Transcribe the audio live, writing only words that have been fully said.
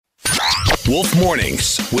Wolf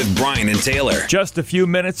Mornings with Brian and Taylor. Just a few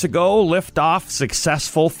minutes ago, liftoff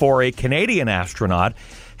successful for a Canadian astronaut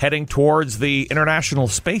heading towards the International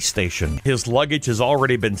Space Station. His luggage has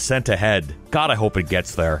already been sent ahead. God, I hope it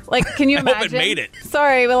gets there. Like, can you imagine? I hope it made it.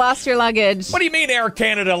 Sorry, we lost your luggage. What do you mean Air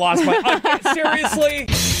Canada lost my... Seriously?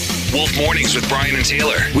 Wolf Mornings with Brian and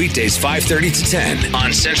Taylor. Weekdays 5:30 to 10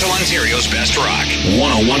 on Central Ontario's Best Rock.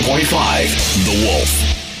 101.5 The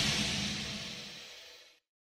Wolf.